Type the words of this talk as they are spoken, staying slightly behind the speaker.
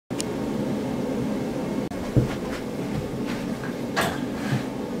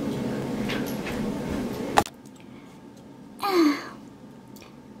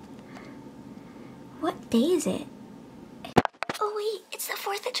day is it? Oh wait, it's the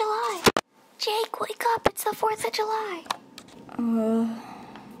 4th of July. Jake, wake up, it's the 4th of July.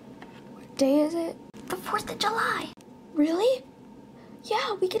 What day is it? The 4th of July. Really?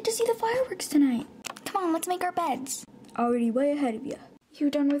 Yeah, we get to see the fireworks tonight. Come on, let's make our beds. Already way ahead of you. You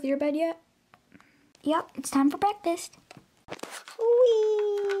done with your bed yet? Yep, it's time for breakfast.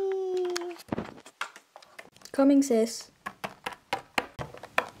 Whee! Coming, sis.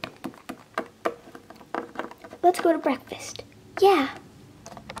 Let's go to breakfast. Yeah.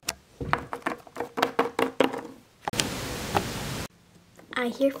 I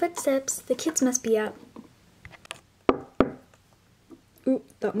hear footsteps. The kids must be up. Oop,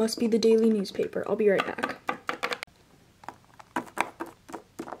 that must be the daily newspaper. I'll be right back.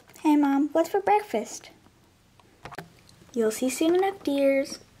 Hey, Mom, what's for breakfast? You'll see soon enough,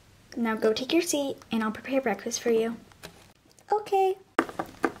 dears. Now go take your seat, and I'll prepare breakfast for you. Okay.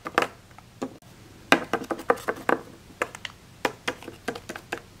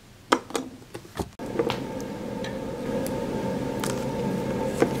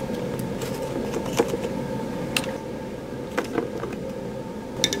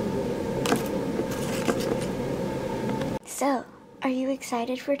 So, are you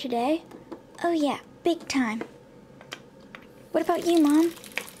excited for today? Oh yeah, big time. What about you, Mom?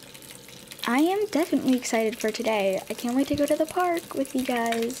 I am definitely excited for today. I can't wait to go to the park with you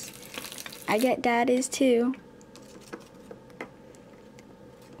guys. I get Dad is too.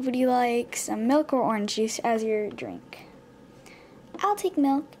 Would you like some milk or orange juice as your drink? I'll take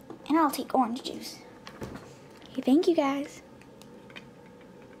milk, and I'll take orange juice. Hey, thank you guys.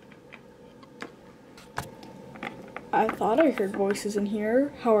 I thought I heard voices in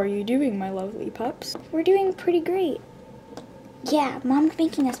here. How are you doing, my lovely pups? We're doing pretty great. Yeah, Mom's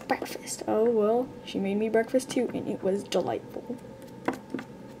making us breakfast. Oh, well, she made me breakfast too, and it was delightful.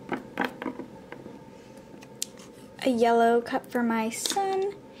 A yellow cup for my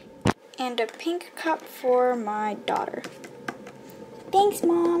son, and a pink cup for my daughter. Thanks,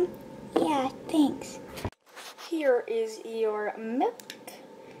 Mom. Yeah, thanks. Here is your milk,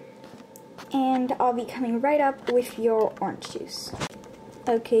 and I'll be coming right up with your orange juice.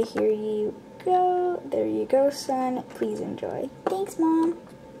 Okay, here you go. There you go, son. Please enjoy. Thanks, Mom.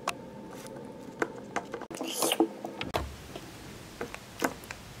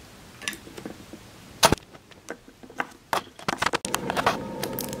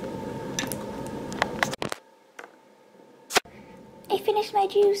 I finished my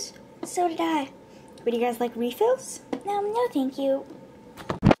juice. So did I. Would you guys like refills? No, thank you.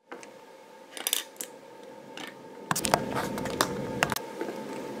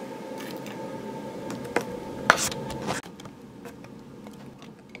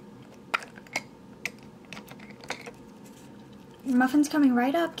 Your muffin's coming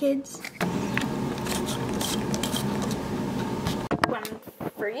right up, kids. One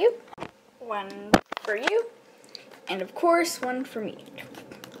for you, one for you, and of course, one for me.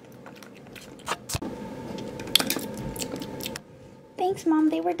 Thanks, Mom.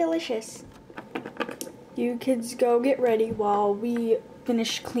 They were delicious. You kids go get ready while we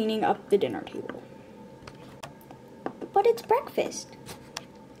finish cleaning up the dinner table. But it's breakfast.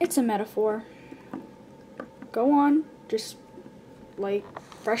 It's a metaphor. Go on, just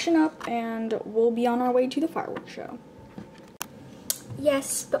freshen up and we'll be on our way to the fireworks show.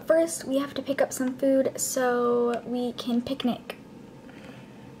 Yes, but first we have to pick up some food so we can picnic.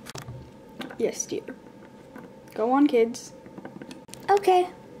 Yes, dear. Go on, kids. Okay.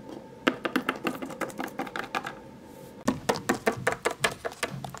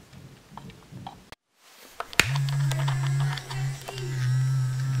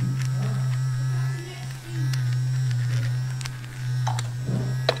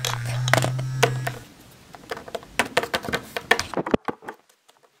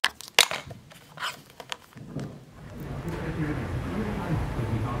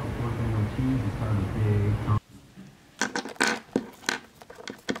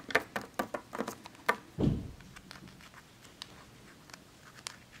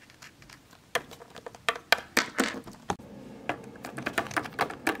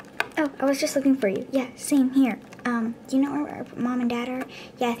 Oh, I was just looking for you. Yeah, same here. Do you know where our Mom and Dad are?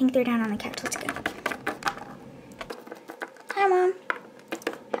 Yeah, I think they're down on the couch. Let's go. Hi, Mom.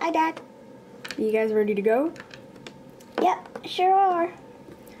 Hi, Dad. You guys ready to go? Yep, sure are.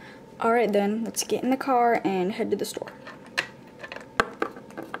 Alright then, let's get in the car and head to the store.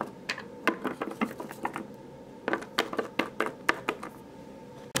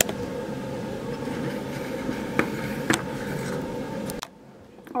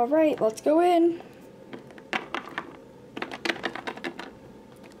 Alright, let's go in.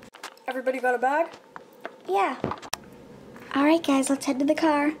 Everybody got a bag? Yeah. All right, guys, let's head to the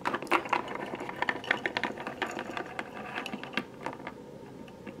car.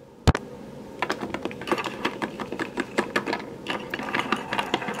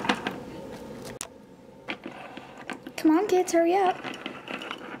 Come on, kids, hurry up.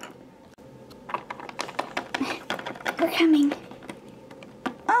 We're coming.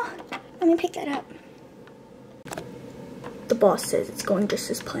 Oh, let me pick that up. The boss says it's going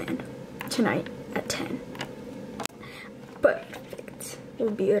just as planned. Tonight at 10. Perfect. We'll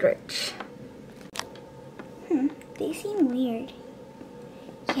be rich. They seem weird.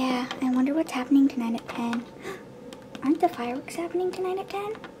 Yeah, I wonder what's happening tonight at 10. Aren't the fireworks happening tonight at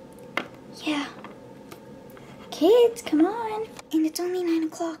 10? Yeah. Kids, come on. And it's only 9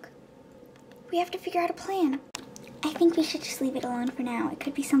 o'clock. We have to figure out a plan. I think we should just leave it alone for now. It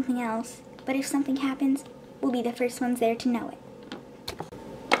could be something else. But if something happens, we'll be the first ones there to know it.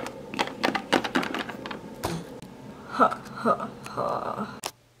 Ha ha ha.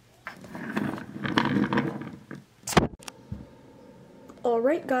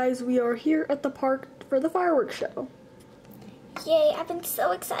 Alright guys, we are here at the park for the fireworks show. Yay, I've been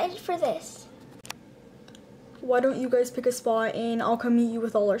so excited for this. Why don't you guys pick a spot and I'll come meet you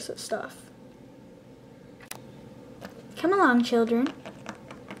with all our stuff. Come along, children.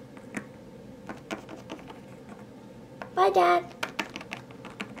 Bye, Dad.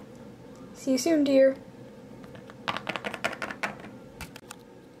 See you soon, dear.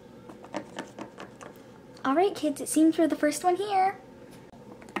 All right, kids, it seems we're the first one here.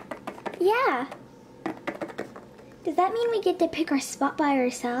 Yeah. Does that mean we get to pick our spot by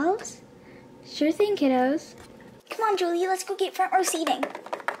ourselves? Sure thing, kiddos. Come on, Julie, let's go get front row seating.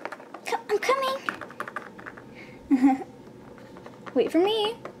 I'm coming. Wait for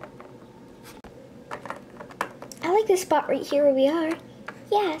me. I like this spot right here where we are.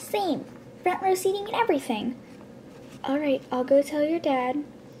 Yeah, same. Front row seating and everything. All right, I'll go tell your dad.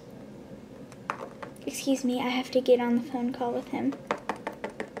 Excuse me, I have to get on the phone call with him.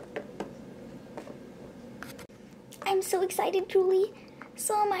 I'm so excited, Julie.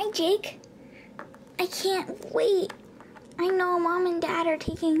 So am I, Jake. I can't wait. I know Mom and Dad are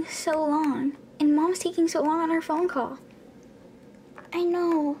taking so long. And Mom's taking so long on her phone call. I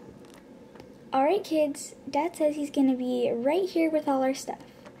know. All right, kids. Dad says he's going to be right here with all our stuff.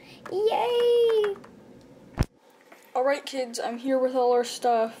 Yay! All right, kids. I'm here with all our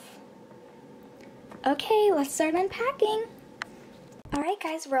stuff. Okay, let's start unpacking. All right,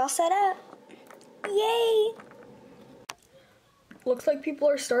 guys, we're all set up. Yay! Looks like people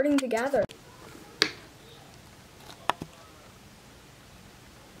are starting to gather.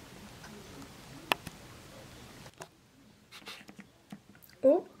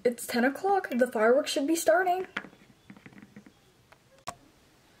 Oh, it's 10 o'clock. The fireworks should be starting.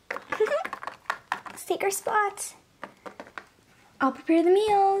 Let's take our spots. I'll prepare the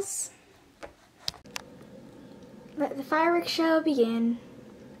meals. Let the fireworks show begin.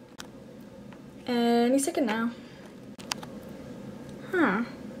 Any second now. Huh.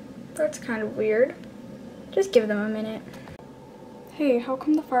 That's kind of weird. Just give them a minute. Hey, how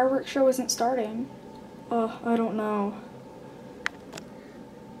come the fireworks show isn't starting? I don't know.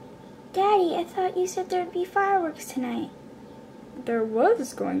 Daddy, I thought you said there'd be fireworks tonight. There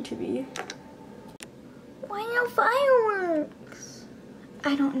was going to be. Why no fireworks?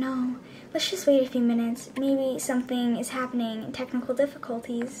 I don't know. Let's just wait a few minutes. Maybe something is happening, technical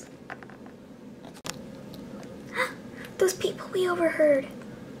difficulties. Those people we overheard.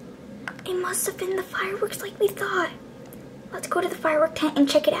 It must have been the fireworks like we thought. Let's go to the firework tent and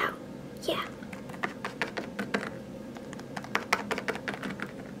check it out. Yeah.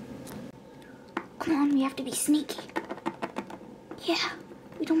 Come on, we have to be sneaky. Yeah,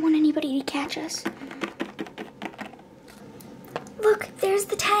 we don't want anybody to catch us. Look, there's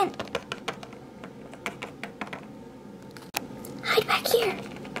the tent. Hide back here.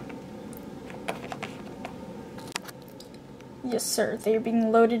 Yes, sir. They are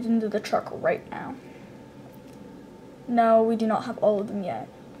being loaded into the truck right now. No, we do not have all of them yet.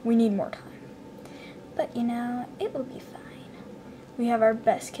 We need more time. But, you know, it will be fine. We have our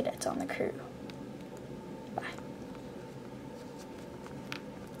best cadets on the crew. Bye.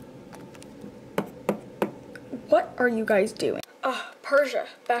 What are you guys doing? Persia,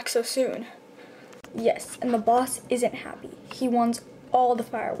 back so soon. Yes, and the boss isn't happy. He wants all the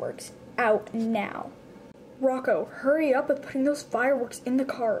fireworks out now. Rocco, hurry up with putting those fireworks in the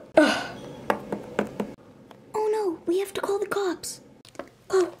car. Ugh. Oh no, we have to call the cops.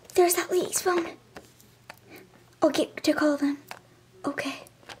 Oh, there's that lady's phone. I'll get to call them. Okay.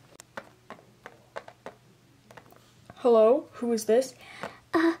 Hello, who is this?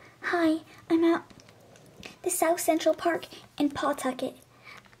 Hi, I'm out. the South Central Park in Pawtucket.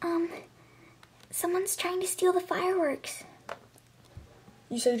 Someone's trying to steal the fireworks.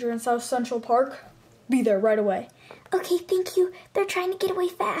 You said you're in South Central Park? Be there right away. Okay, thank you. They're trying to get away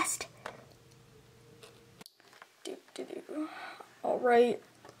fast. All right.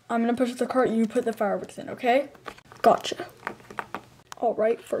 I'm gonna push the cart, you put the fireworks in, okay? Gotcha. All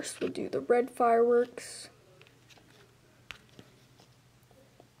right, first we'll do the red fireworks.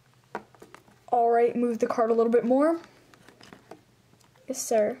 All right, move the cart a little bit more. Yes,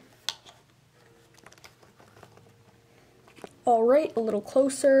 sir. All right, a little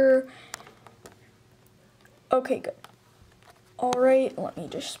closer. Okay, good. All right, let me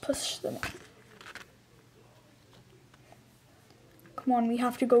just push them in. Come on, we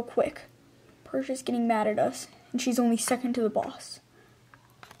have to go quick. Persia's getting mad at us, and she's only second to the boss.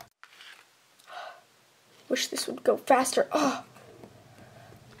 Wish this would go faster. Oh.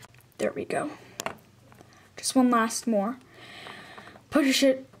 There we go. Just one last more. Push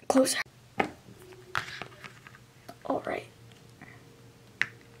it closer. All right.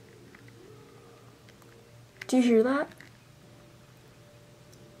 Do you hear that?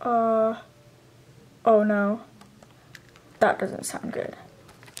 Oh no. That doesn't sound good.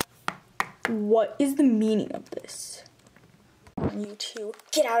 What is the meaning of this? You two,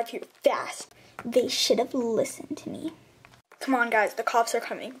 get out of here fast. They should have listened to me. Come on, guys, the cops are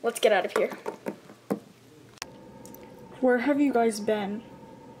coming. Let's get out of here. Where have you guys been?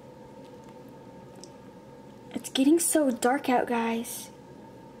 It's getting so dark out, guys.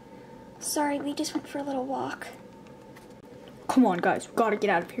 Sorry, we just went for a little walk. Come on, guys, we gotta get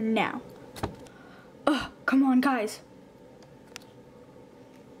out of here now. Come on, guys.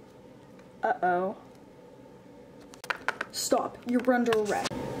 Uh-oh. Stop, you're under arrest.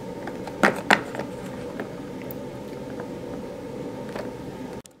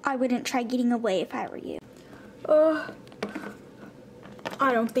 I wouldn't try getting away if I were you.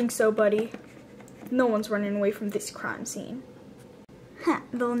 I don't think so, buddy. No one's running away from this crime scene. Huh,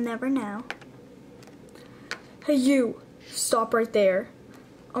 they'll never know. Hey, you! Stop right there.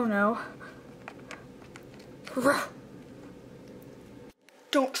 Oh, no.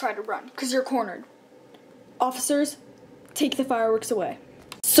 Don't try to run, because you're cornered. Officers, take the fireworks away.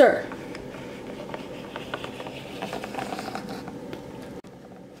 Sir!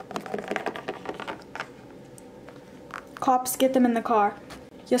 Cops, get them in the car.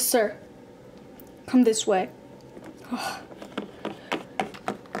 Yes, sir. Come this way. Oh.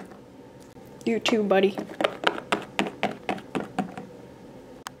 You too, buddy.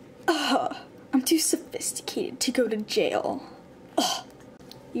 I'm too sophisticated to go to jail. Ugh.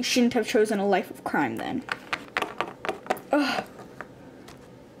 You shouldn't have chosen a life of crime then. Ugh.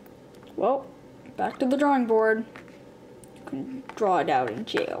 Well, back to the drawing board. You can draw it out in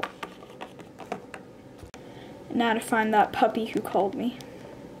jail. And now to find that puppy who called me.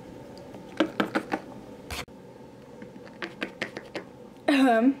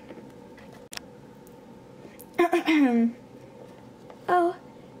 Oh,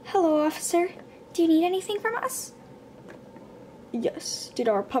 hello, officer. Do you need anything from us? Yes. Did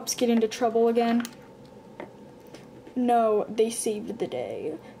our pups get into trouble again? No, they saved the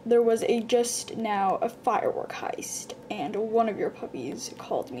day. There was just now a firework heist, and one of your puppies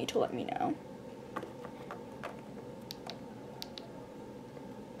called me to let me know.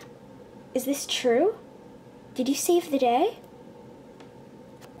 Is this true? Did you save the day?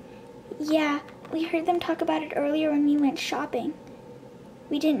 Yeah, we heard them talk about it earlier when we went shopping.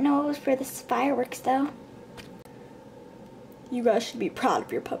 We didn't know it was for the fireworks, though. You guys should be proud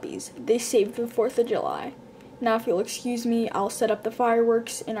of your puppies. They saved the 4th of July. Now, if you'll excuse me, I'll set up the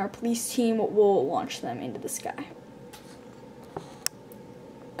fireworks, and our police team will launch them into the sky.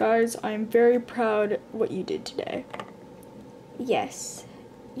 Guys, I am very proud of what you did today. Yes,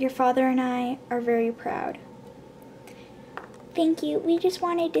 your father and I are very proud. Thank you. We just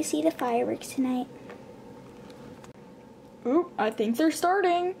wanted to see the fireworks tonight. Oop, I think they're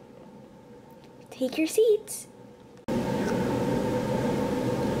starting. Take your seats.